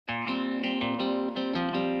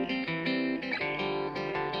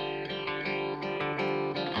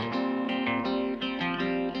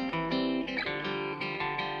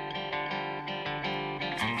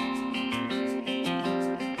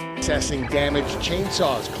Assessing damaged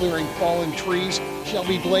chainsaws, clearing fallen trees.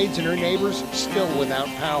 Shelby Blades and her neighbors still without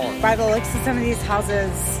power. By the looks of some of these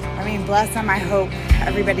houses, I mean, bless them, I hope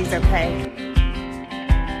everybody's okay.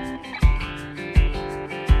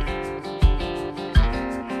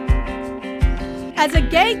 As a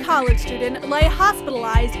gay college student lay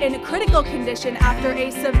hospitalized in critical condition after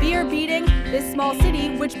a severe beating, this small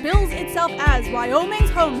city, which bills itself as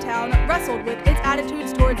Wyoming's hometown, wrestled with its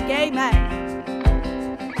attitudes towards gay men.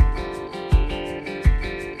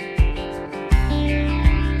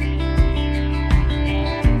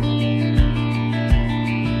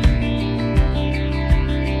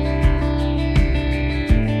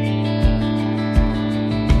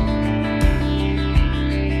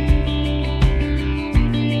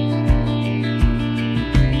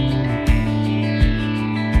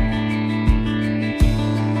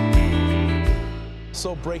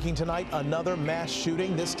 So breaking tonight, another mass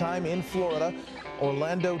shooting, this time in Florida.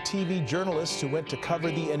 Orlando TV journalists who went to cover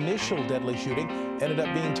the initial deadly shooting ended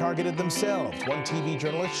up being targeted themselves. One TV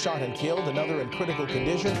journalist shot and killed, another in critical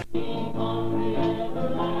condition.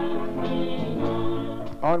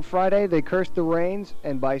 On Friday, they cursed the rains,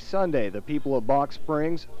 and by Sunday, the people of Box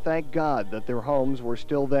Springs thanked God that their homes were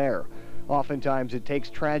still there. Oftentimes, it takes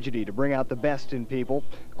tragedy to bring out the best in people.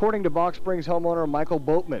 According to Box Springs homeowner Michael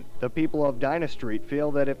Boatman, the people of Dinah Street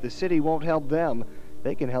feel that if the city won't help them,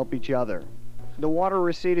 they can help each other. The water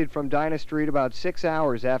receded from Dinah Street about 6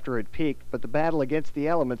 hours after it peaked, but the battle against the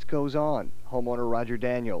elements goes on. Homeowner Roger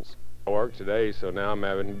Daniels. I work today, so now I'm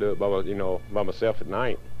having to do it by myself at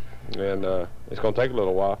night, and it's going to take a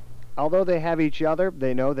little while. Although they have each other,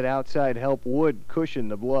 they know that outside help would cushion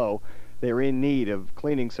the blow. They're in need of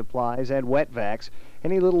cleaning supplies and wet vacs.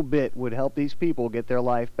 Any little bit would help these people get their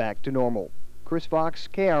life back to normal. Chris Fox,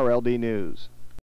 KRLD News.